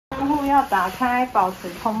要打开，保持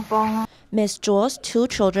通风。 Ms. Zhuo's 2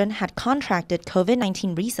 children had contracted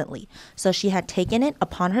COVID-19 recently, so she had taken it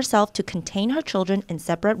upon herself to contain her children in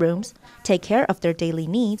separate rooms, take care of their daily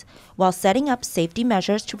needs, while setting up safety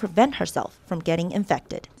measures to prevent herself from getting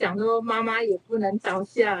infected. 想说妈妈也不能倒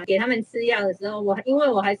下，给他们吃药的时候，因为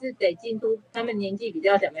我还是得监督他们年纪比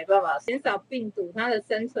较小，没办法减少病毒它的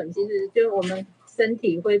生存，其实就我们身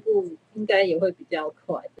体恢复应该也会比较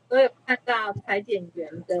快。所以我看到裁剪员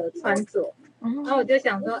的穿着。 然后我就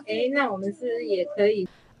想说，那我们是不是也可以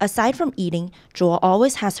Aside from eating, Zhuo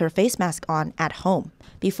always has her face mask on at home.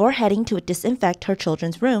 Before heading to disinfect her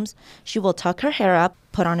children's rooms, she will tuck her hair up,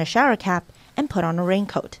 put on a shower cap, and put on a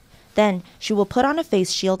raincoat. Then, she will put on a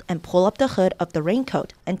face shield and pull up the hood of the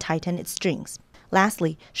raincoat and tighten its strings.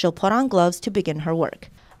 Lastly, she'll put on gloves to begin her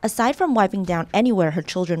work. Aside from wiping down anywhere her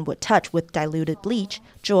children would touch with diluted bleach,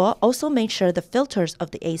 Zhuo also made sure the filters of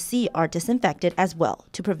the AC are disinfected as well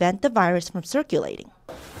to prevent the virus from circulating.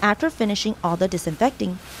 After finishing all the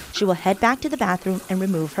disinfecting, she will head back to the bathroom and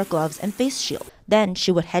remove her gloves and face shield. Then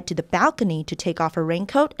she would head to the balcony to take off her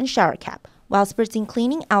raincoat and shower cap, while spritzing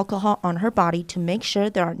cleaning alcohol on her body to make sure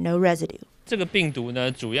there are no residue. 这个病毒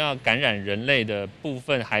呢，主要感染人类的部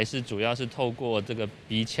分还是主要是透过这个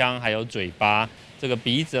鼻腔还有嘴巴，这个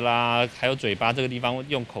鼻子啦，还有嘴巴这个地方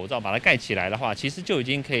用口罩把它盖起来的话，其实就已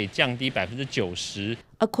经可以降低90%。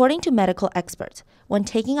According to medical experts, when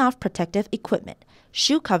taking off protective equipment,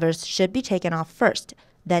 shoe covers should be taken off first,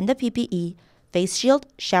 then the PPE, face shield,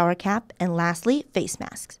 shower cap, and lastly, face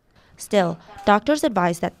masks. Still, doctors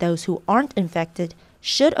advise that those who aren't infected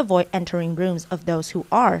should avoid entering rooms of those who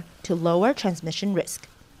are to lower transmission risk.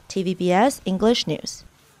 TVBS English News.